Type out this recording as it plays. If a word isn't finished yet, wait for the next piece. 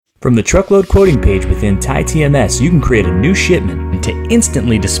From the truckload quoting page within TMS, you can create a new shipment to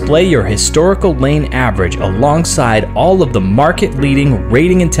instantly display your historical lane average alongside all of the market-leading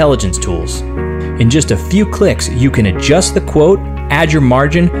rating intelligence tools. In just a few clicks, you can adjust the quote, add your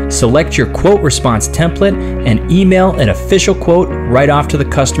margin, select your quote response template, and email an official quote right off to the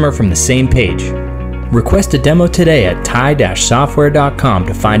customer from the same page. Request a demo today at tie-software.com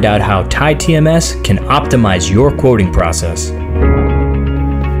to find out how TMS can optimize your quoting process.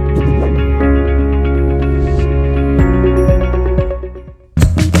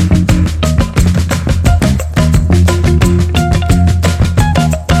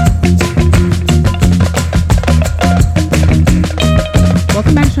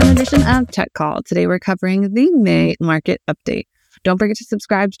 Tech Call. Today we're covering the May market update. Don't forget to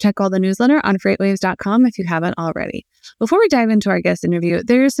subscribe to Tech Call the newsletter on freightwaves.com if you haven't already. Before we dive into our guest interview,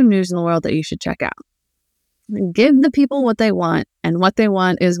 there is some news in the world that you should check out. Give the people what they want, and what they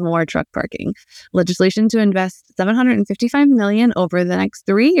want is more truck parking. Legislation to invest $755 million over the next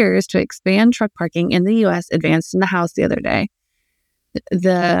 3 years to expand truck parking in the U.S. advanced in the House the other day.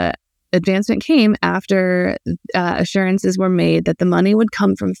 The advancement came after assurances were made that the money would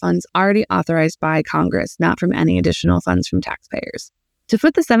come from funds already authorized by Congress, not from any additional funds from taxpayers. To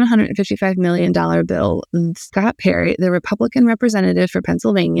foot the $755 million bill, Scott Perry, the Republican representative for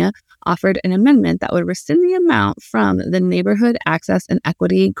Pennsylvania, offered an amendment that would rescind the amount from the Neighborhood Access and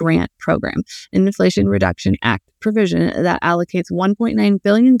Equity Grant Program, an Inflation Reduction Act provision that allocates $1.9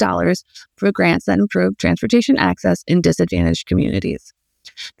 billion for grants that improve transportation access in disadvantaged communities.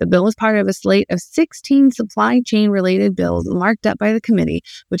 The bill was part of a slate of 16 supply chain-related bills marked up by the committee,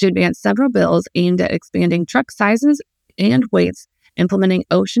 which advanced several bills aimed at expanding truck sizes and weights, implementing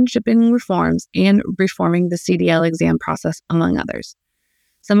ocean shipping reforms, and reforming the CDL exam process, among others.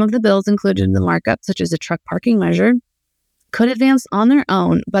 Some of the bills included the markup, such as a truck parking measure, could advance on their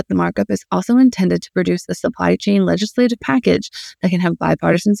own, but the markup is also intended to produce a supply chain legislative package that can have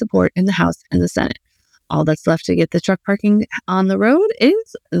bipartisan support in the House and the Senate. All that's left to get the truck parking on the road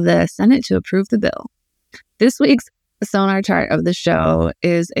is the Senate to approve the bill. This week's Sonar chart of the show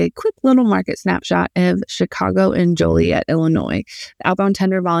is a quick little market snapshot of Chicago and Joliet, Illinois. The outbound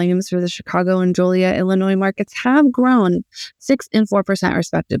tender volumes for the Chicago and Joliet, Illinois markets have grown 6% and 4%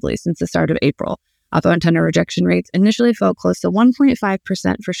 respectively since the start of April. Outbound tender rejection rates initially fell close to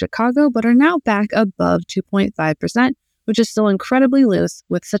 1.5% for Chicago, but are now back above 2.5%. Which is still incredibly loose.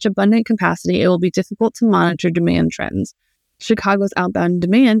 With such abundant capacity, it will be difficult to monitor demand trends. Chicago's outbound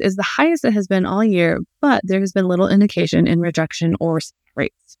demand is the highest it has been all year, but there has been little indication in rejection or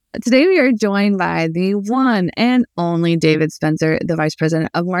rates. Today, we are joined by the one and only David Spencer, the Vice President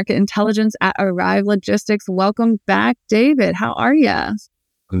of Market Intelligence at Arrive Logistics. Welcome back, David. How are you?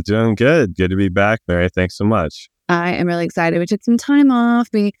 I'm doing good. Good to be back, Mary. Thanks so much. I am really excited. We took some time off.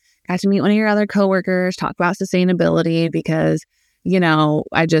 We got to meet one of your other coworkers, talk about sustainability because,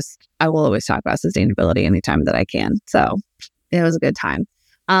 I will always talk about sustainability anytime that I can. So it was a good time.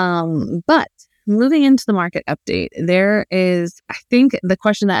 But moving into the market update, there is, I think the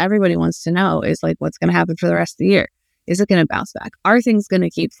question that everybody wants to know is like, what's going to happen for the rest of the year? Is it going to bounce back? Are things going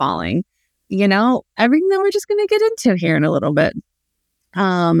to keep falling? Everything that we're just going to get into here in a little bit.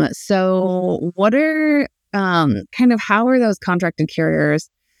 So what are how are those contracted carriers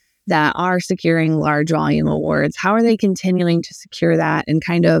that are securing large volume awards? How are they continuing to secure that? And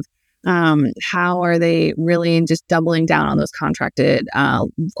how are they really just doubling down on those contracted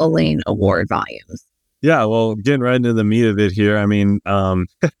lane award volumes? Yeah, well, getting right into the meat of it here. I mean, there's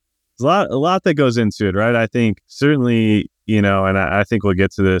a lot that goes into it, right? I think certainly, and I think we'll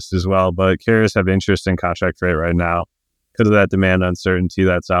get to this as well, but carriers have interest in contract freight right now because of that demand uncertainty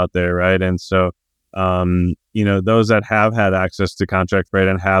that's out there, right? And so, those that have had access to contract freight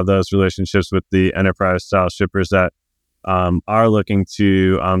and have those relationships with the enterprise style shippers that are looking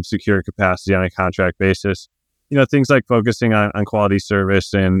to secure capacity on a contract basis, things like focusing on quality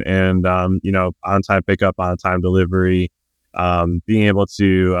service and on-time pickup, on-time delivery, being able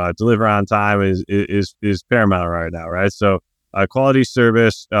to deliver on time is paramount right now, right? So quality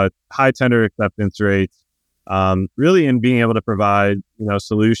service, high tender acceptance rates, really in being able to provide,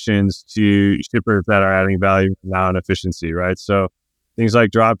 solutions to shippers that are adding value now and efficiency, right? So things like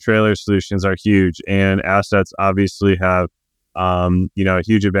drop trailer solutions are huge, and assets obviously have, a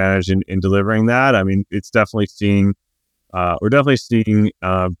huge advantage in delivering that. I mean, we're definitely seeing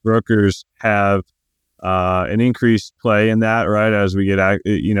brokers have an increased play in that, right? As we get,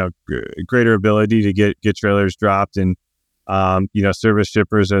 greater ability to get trailers dropped and, service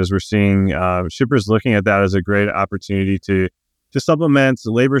shippers, as we're seeing shippers looking at that as a great opportunity to supplement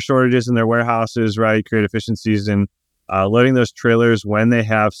labor shortages in their warehouses, right? Create efficiencies in loading those trailers when they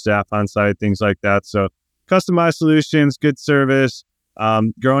have staff on site, things like that. So customized solutions, good service,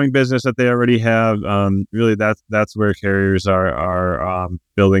 growing business that they already have. Really, that's where carriers are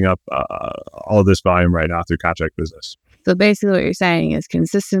building up all this volume right now through contract business. So basically what you're saying is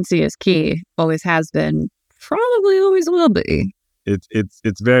consistency is key, always has been, probably always will be.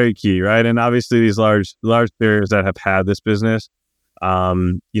 It's very key, right? And obviously these large carriers that have had this business,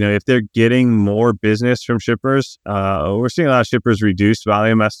 if they're getting more business from shippers, we're seeing a lot of shippers reduce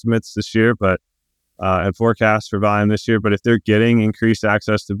volume estimates this year, but and forecasts for volume this year. But if they're getting increased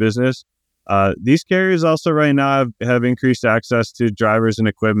access to business, these carriers also right now have increased access to drivers and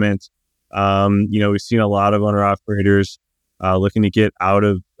equipment. We've seen a lot of owner operators looking to get out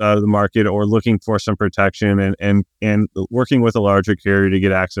of the market or looking for some protection, and working with a larger carrier to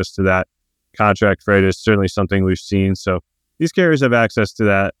get access to that contract freight is certainly something we've seen. So these carriers have access to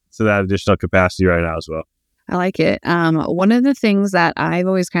that additional capacity right now as well. I like it. One of the things that I've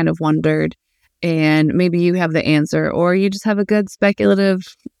always kind of wondered, and maybe you have the answer, or you just have a good speculative,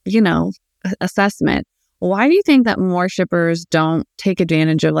 assessment. Why do you think that more shippers don't take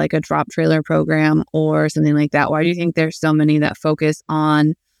advantage of like a drop trailer program or something like that? Why do you think there's so many that focus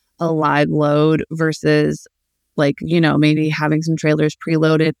on a live load versus maybe having some trailers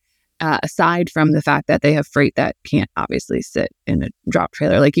preloaded, aside from the fact that they have freight that can't obviously sit in a drop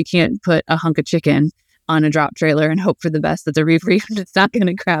trailer? Like you can't put a hunk of chicken on a drop trailer and hope for the best that the reef it's not going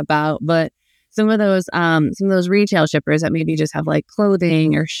to crap out. But some of those retail shippers that maybe just have like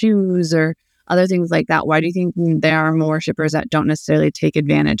clothing or shoes or other things like that, why do you think there are more shippers that don't necessarily take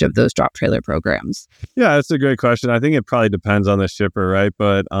advantage of those drop trailer programs? Yeah, that's a great question. I think it probably depends on the shipper, right?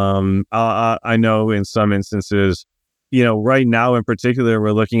 But I know in some instances, right now in particular,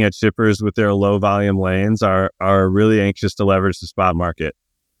 we're looking at shippers with their low volume lanes are really anxious to leverage the spot market,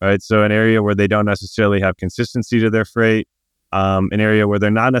 right? So an area where they don't necessarily have consistency to their freight, an area where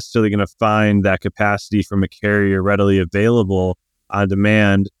they're not necessarily going to find that capacity from a carrier readily available on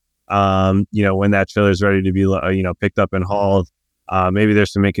demand. When that trailer is ready to be, picked up and hauled, maybe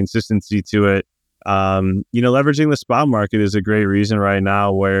there's some inconsistency to it. Leveraging the spot market is a great reason right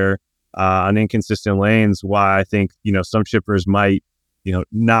now where, on inconsistent lanes, why I think, some shippers might,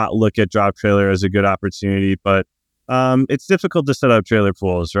 not look at drop trailer as a good opportunity, but, it's difficult to set up trailer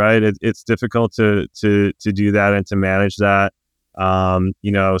pools, right? It's difficult to do that and to manage that. Some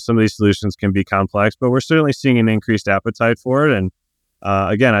of these solutions can be complex, but we're certainly seeing an increased appetite for it. And,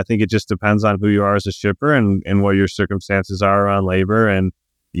 again, I think it just depends on who you are as a shipper and what your circumstances are around labor and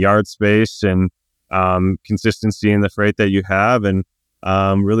yard space and consistency in the freight that you have and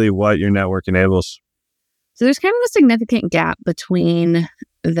really what your network enables. So there's kind of a significant gap between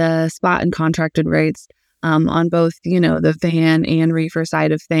the spot and contracted rates on both, the van and reefer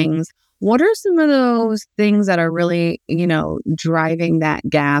side of things. What are some of those things that are really, driving that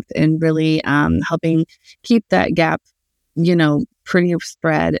gap and really helping keep that gap, pretty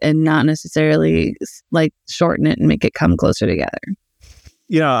spread and not necessarily like shorten it and make it come closer together?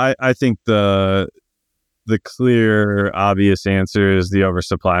 I think the clear, obvious answer is the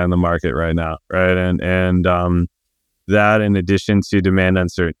oversupply in the market right now, right? And that in addition to demand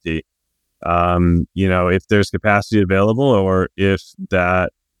uncertainty, if there's capacity available or if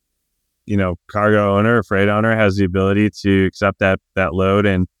that, cargo owner or freight owner has the ability to accept that load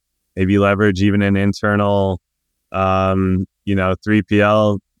and maybe leverage even an internal 3PL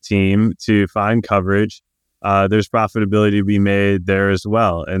team to find coverage, there's profitability to be made there as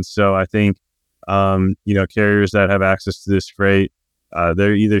well. And so I think, carriers that have access to this freight,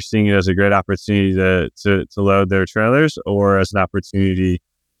 they're either seeing it as a great opportunity to load their trailers or as an opportunity,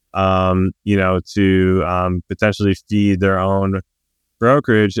 to potentially feed their own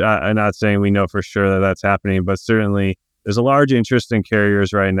brokerage. I'm not saying we know for sure that that's happening, but certainly there's a large interest in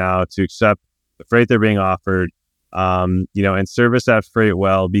carriers right now to accept the freight they're being offered, and service that freight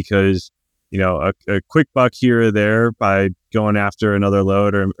well, because, a quick buck here or there by going after another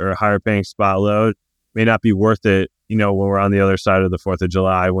load or a higher paying spot load may not be worth it, when we're on the other side of the 4th of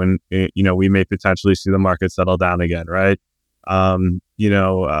July, when, we may potentially see the market settle down again, right?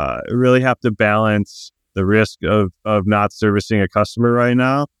 Really have to balance the risk of not servicing a customer right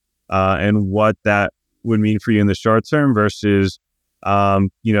now, and what that would mean for you in the short term versus,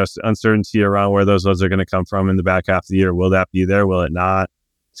 uncertainty around where those loads are going to come from in the back half of the year. Will that be there? Will it not?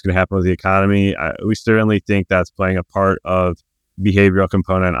 It's going to happen with the economy. We certainly think that's playing a part of behavioral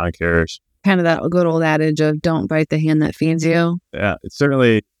component on carriers. Kind of that good old adage of don't bite the hand that feeds you. Yeah, it's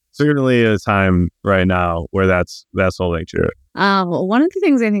certainly a time right now where that's holding true. One of the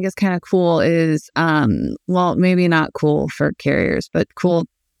things I think is kind of cool is, maybe not cool for carriers, but cool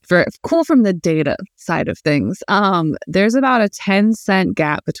from the data side of things. There's about a 10-cent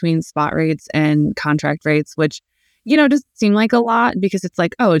gap between spot rates and contract rates, which, doesn't seem like a lot because it's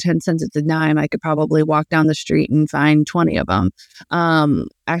like, oh, 10 cents, it's a dime. I could probably walk down the street and find 20 of them.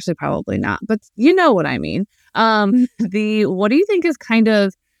 Actually, probably not, but you know what I mean. What do you think is kind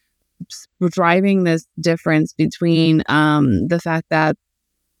of driving this difference between the fact that,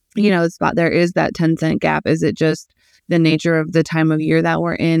 there is that 10-cent gap? Is it just the nature of the time of year that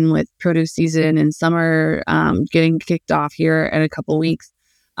we're in with produce season and summer getting kicked off here in a couple weeks?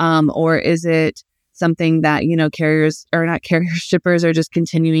 Or is it something that, carriers or not carriers, shippers are just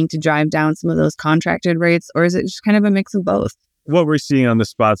continuing to drive down some of those contracted rates? Or is it just kind of a mix of both? What we're seeing on the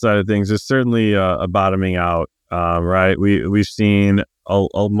spot side of things is certainly a bottoming out, right? We've seen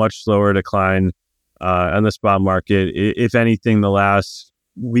a much slower decline on the spot market. If anything, the last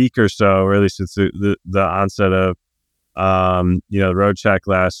week or so, or at least since the onset of the road check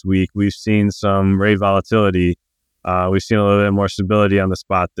last week, we've seen some rate volatility. We've seen a little bit more stability on the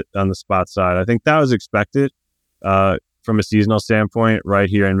spot side. I think that was expected from a seasonal standpoint right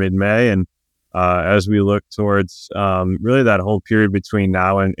here in mid-May. And as we look towards really that whole period between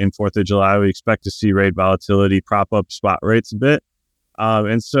now and 4th of July, we expect to see rate volatility prop up spot rates a bit.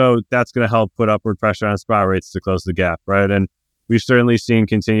 And so that's going to help put upward pressure on spot rates to close the gap, right? And we've certainly seen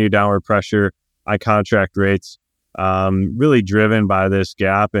continued downward pressure on contract rates, really driven by this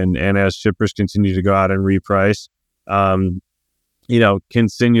gap. And as shippers continue to go out and reprice,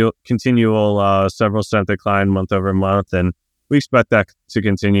 continual several cent decline month over month. And we expect that to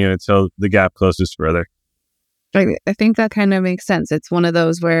continue until the gap closes further. I think that kind of makes sense. It's one of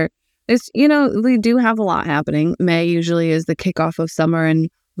those where it's, we do have a lot happening. May usually is the kickoff of summer, and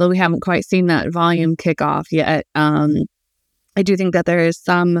though we haven't quite seen that volume kickoff yet, I do think that there is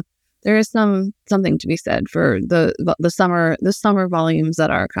something to be said for the summer volumes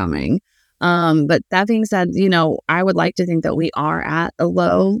that are coming. But that being said, I would like to think that we are at a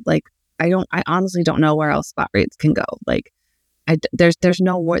low. Like, I honestly don't know where else spot rates can go. Like, there's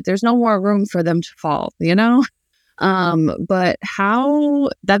no more room for them to fall, but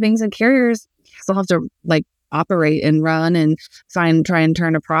that being said, carriers still have to operate and run and try and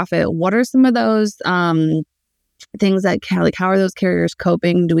turn a profit. What are some of those things that how are those carriers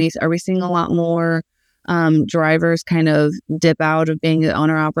coping? Are we seeing a lot more drivers kind of dip out of being an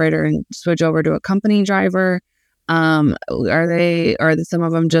owner operator and switch over to a company driver? Are some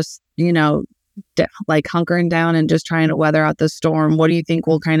of them just hunkering down and just trying to weather out the storm? What do you think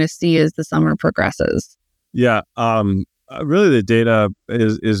we'll kind of see as the summer progresses? Yeah, really the data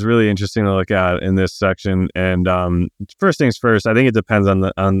is really interesting to look at in this section. And first things first, I think it depends on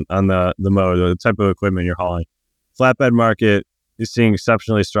the mode or the type of equipment you're hauling. Flatbed market is seeing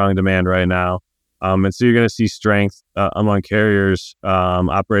exceptionally strong demand right now. And so you're going to see strength among carriers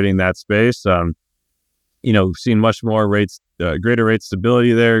operating that space. We've seen much more greater rate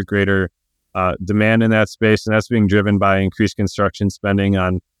stability there, greater demand in that space. And that's being driven by increased construction spending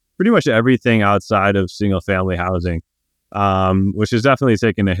on pretty much everything outside of single family housing, which is definitely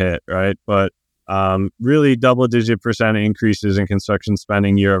taking a hit, right? But really double-digit % increases in construction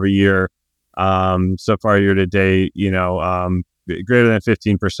spending year over year. So far year to date, greater than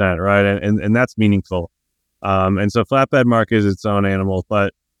 15%, right? And that's meaningful. And so flatbed market is its own animal.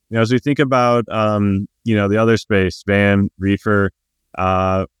 But, as we think about, the other space, van, reefer,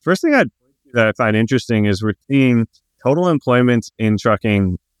 first thing that I find interesting is we're seeing total employment in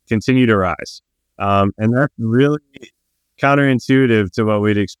trucking continue to rise. And that's really counterintuitive to what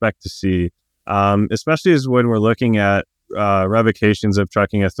we'd expect to see, especially as when we're looking at revocations of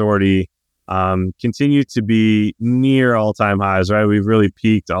trucking authority continue to be near all-time highs, right? We've really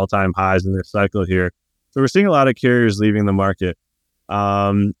peaked all-time highs in this cycle here. So we're seeing a lot of carriers leaving the market.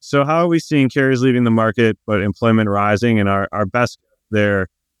 So how are we seeing carriers leaving the market, but employment rising? And our best there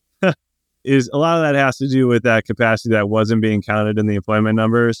is a lot of that has to do with that capacity that wasn't being counted in the employment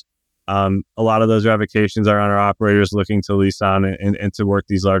numbers. A lot of those revocations are owner operators looking to lease on and to work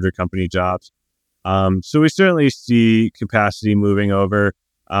these larger company jobs. So we certainly see capacity moving over.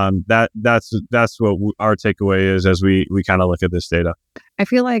 That's what our takeaway is as we kind of look at this data. I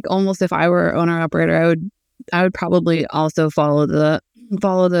feel like almost if I were owner operator, I would probably also follow the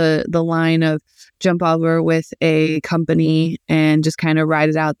line of jump over with a company and just kind of ride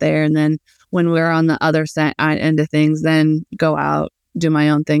it out there. And then when we're on the other end of things, then go out, do my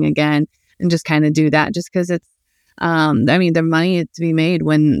own thing again, and just kind of do that. Just because it's, the money to be made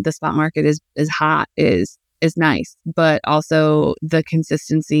when the spot market is hot is nice, but also the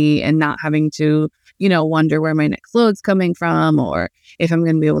consistency and not having to, wonder where my next load's coming from or if I'm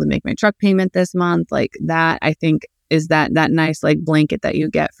going to be able to make my truck payment this month. Like that, I think is that nice like blanket that you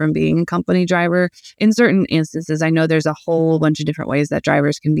get from being a company driver. In certain instances, I know there's a whole bunch of different ways that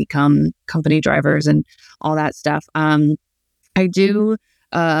drivers can become company drivers and all that stuff. I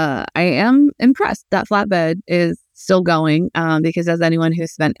am impressed that flatbed is still going, because as anyone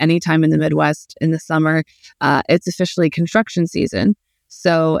who's spent any time in the Midwest in the summer, it's officially construction season.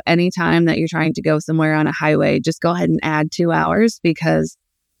 So anytime that you're trying to go somewhere on a highway, just go ahead and add 2 hours because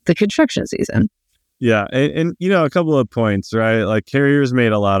the construction season. Yeah. And, a couple of points, right? Like carriers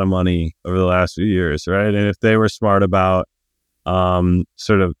made a lot of money over the last few years, right? And if they were smart about stockpiling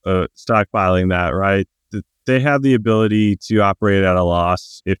that, right, they have the ability to operate at a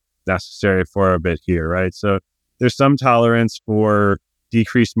loss if necessary for a bit here, right? So there's some tolerance for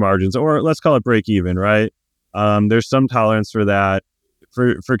decreased margins, or let's call it break even, right? There's some tolerance for that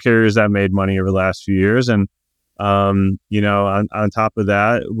for carriers that made money over the last few years. And, on top of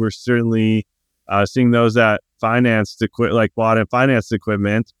that, we're certainly seeing those that bought and financed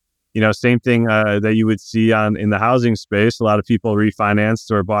equipment, same thing that you would see in the housing space. A lot of people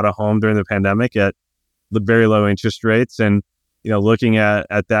refinanced or bought a home during the pandemic at the very low interest rates. And, looking at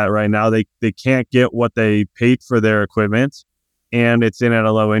that right now, they can't get what they paid for their equipment, and it's in at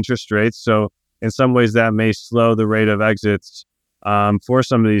a low interest rate. So in some ways that may slow the rate of exits for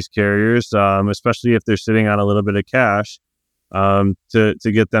some of these carriers, especially if they're sitting on a little bit of cash to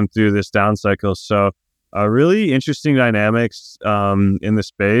get them through this down cycle. So really interesting dynamics in the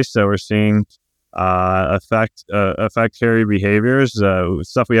space that we're seeing affect carrier behaviors,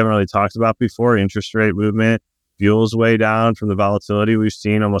 stuff we haven't really talked about before. Interest rate movement, fuel's way down from the volatility we've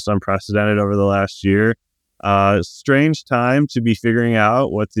seen, almost unprecedented over the last year. Strange time to be figuring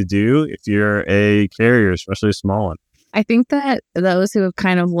out what to do if you're a carrier, especially a small one. I think that those who have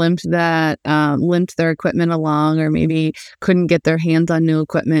kind of limped their equipment along, or maybe couldn't get their hands on new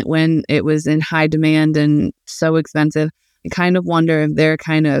equipment when it was in high demand and so expensive, I kind of wonder if they're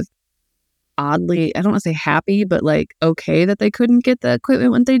kind of oddly, I don't want to say happy, but like okay that they couldn't get the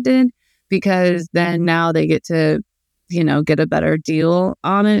equipment when they did, because then now they get to, get a better deal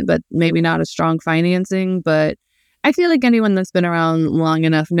on it, but maybe not a strong financing. But I feel like anyone that's been around long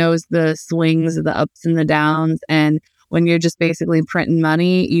enough knows the swings, the ups and the downs. And when you're just basically printing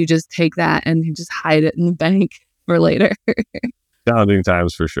money, you just take that and you just hide it in the bank for later. Challenging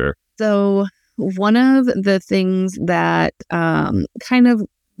times for sure. So one of the things that kind of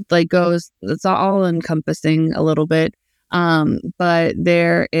like it's all encompassing a little bit, but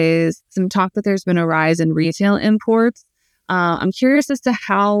there is some talk that there's been a rise in retail imports. I'm curious as to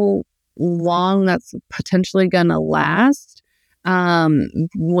how long that's potentially going to last.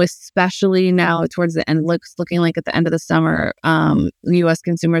 Especially now towards the end, looking like at the end of the summer, U.S.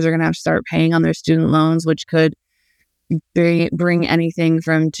 consumers are going to have to start paying on their student loans, which could bring anything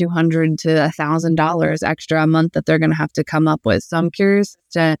from $200 to $1,000 extra a month that they're going to have to come up with. So I'm curious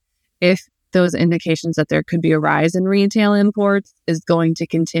to if those indications that there could be a rise in retail imports is going to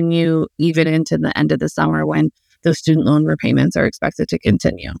continue even into the end of the summer when those student loan repayments are expected to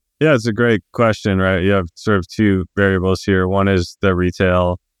continue. Yeah, it's a great question, right? You have sort of two variables here. One is the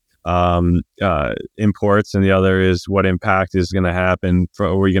retail imports, and the other is what impact is going to happen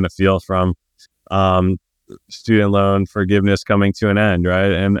or we're going to feel from student loan forgiveness coming to an end,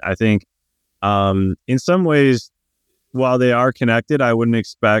 right? And I think in some ways, while they are connected, I wouldn't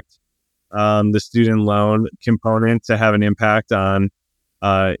expect the student loan component to have an impact on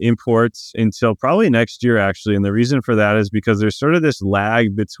imports until probably next year, actually. And the reason for that is because there's sort of this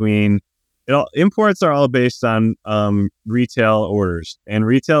lag between imports are all based on retail orders, and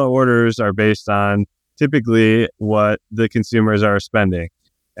retail orders are based on typically what the consumers are spending.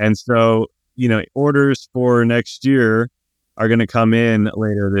 And so, orders for next year are going to come in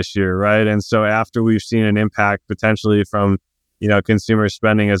later this year, right? And so after we've seen an impact potentially from, consumer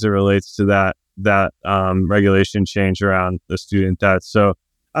spending as it relates to that regulation change around the student debt. So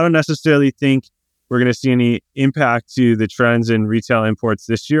I don't necessarily think we're going to see any impact to the trends in retail imports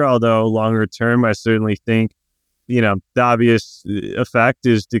this year, although longer term, I certainly think, the obvious effect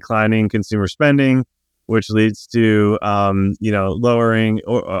is declining consumer spending, which leads to, lowering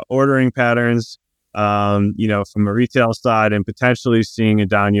ordering patterns, from a retail side, and potentially seeing a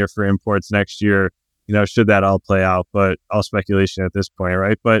down year for imports next year, should that all play out, but all speculation at this point,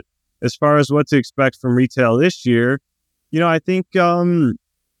 right? But as far as what to expect from retail this year, I think, the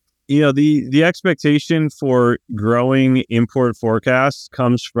expectation for growing import forecasts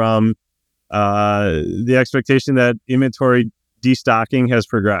comes from the expectation that inventory destocking has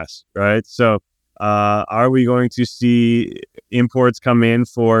progressed, right? So are we going to see imports come in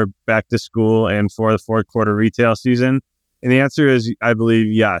for back to school and for the fourth quarter retail season? And the answer is, I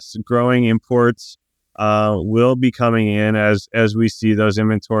believe, yes. Growing imports will be coming in as we see those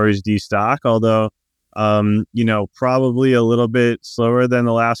inventories destock, although probably a little bit slower than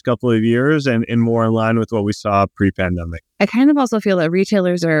the last couple of years and more in line with what we saw pre-pandemic. I kind of also feel that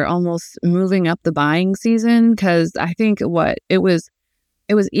retailers are almost moving up the buying season, because I think it was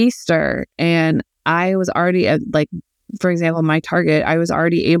Easter, and I was already at, like, for example, my Target, I was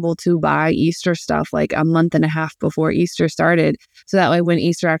already able to buy Easter stuff like a month and a half before Easter started. So that way when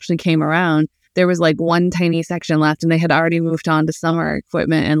Easter actually came around, there was like one tiny section left, and they had already moved on to summer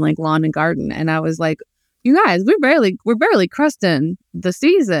equipment and like lawn and garden. And I was like, you guys, we're barely crusting the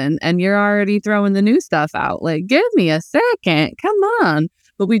season, and you're already throwing the new stuff out. Like, give me a second. Come on.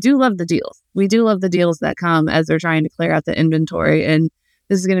 But we do love the deals. We do love the deals that come as they're trying to clear out the inventory. And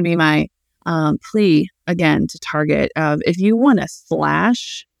this is going to be my plea again to Target. If you want to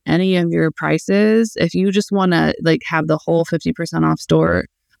slash any of your prices, if you just want to like have the whole 50% off store,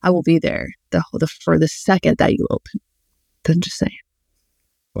 I will be there for the second that you open. Then just say.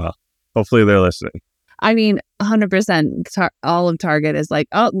 Well, hopefully they're listening. I mean, 100%. All of Target is like,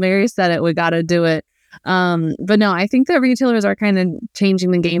 oh, Mary said it, we got to do it. But no, I think that retailers are kind of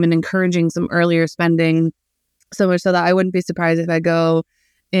changing the game and encouraging some earlier spending, so much so that I wouldn't be surprised if I go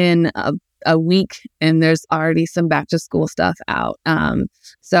in a week and there's already some back to school stuff out.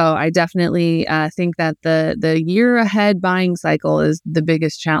 So I definitely think that the year ahead buying cycle is the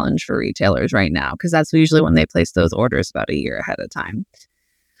biggest challenge for retailers right now, because that's usually when they place those orders about a year ahead of time.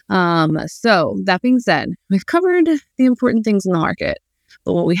 So that being said, we've covered the important things in the market,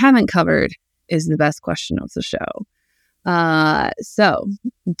 but what we haven't covered is the best question of the show. So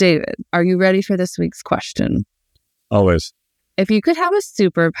David, are you ready for this week's question? Always. If you could have a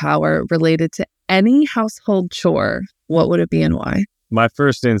superpower related to any household chore, what would it be and why? My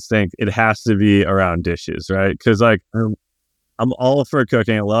first instinct, it has to be around dishes, right? Because like I'm all for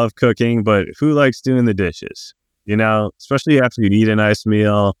cooking. I love cooking, but who likes doing the dishes? Especially after you eat a nice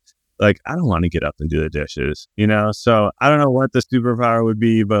meal. Like, I don't want to get up and do the dishes, So I don't know what the superpower would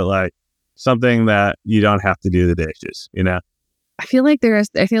be, but like something that you don't have to do the dishes, I feel like there's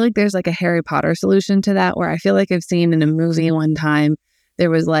like a Harry Potter solution to that, where I feel like I've seen in a movie one time, there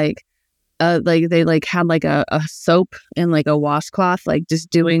was like they like had like a soap and like a washcloth, like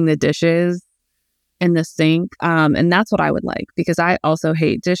just doing the dishes in the sink. And that's what I would like, because I also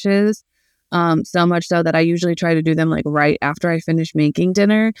hate dishes. So much so that I usually try to do them like right after I finish making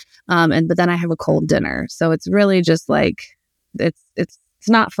dinner. But then I have a cold dinner. So it's really just like, it's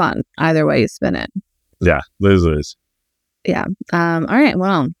not fun either way you spin it. Yeah, lose. Yeah. All right.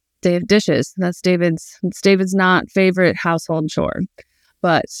 Well, dishes. That's David's not favorite household chore.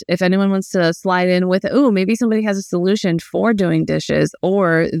 But if anyone wants to slide in with, maybe somebody has a solution for doing dishes,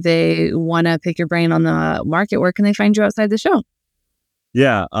 or they want to pick your brain on the market, where can they find you outside the show?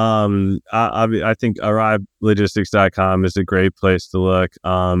 Yeah. I think ArriveLogistics.com is a great place to look.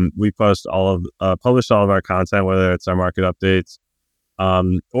 We publish all of our content, whether it's our market updates,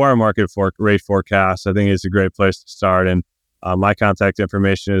 or our market rate forecast. I think it's a great place to start. And my contact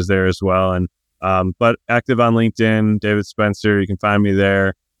information is there as well. And but active on LinkedIn, David Spencer, you can find me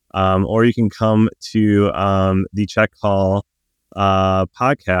there. Or you can come to the Check Call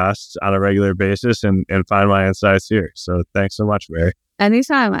podcast on a regular basis and find my insights here. So thanks so much, Mary.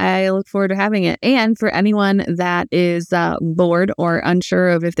 Anytime. I look forward to having it. And for anyone that is bored or unsure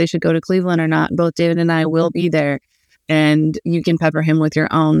of if they should go to Cleveland or not, both David and I will be there. And you can pepper him with your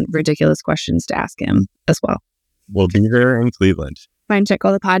own ridiculous questions to ask him as well. We'll be there in Cleveland. Find Check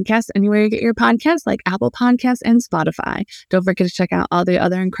All the Podcasts anywhere you get your podcasts, like Apple Podcasts and Spotify. Don't forget to check out all the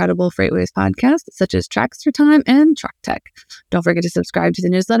other incredible FreightWaves podcasts, such as Trackster Time and Truck Tech. Don't forget to subscribe to the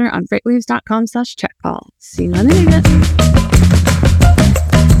newsletter on freightwaves.com/checkcall. See you on the internet.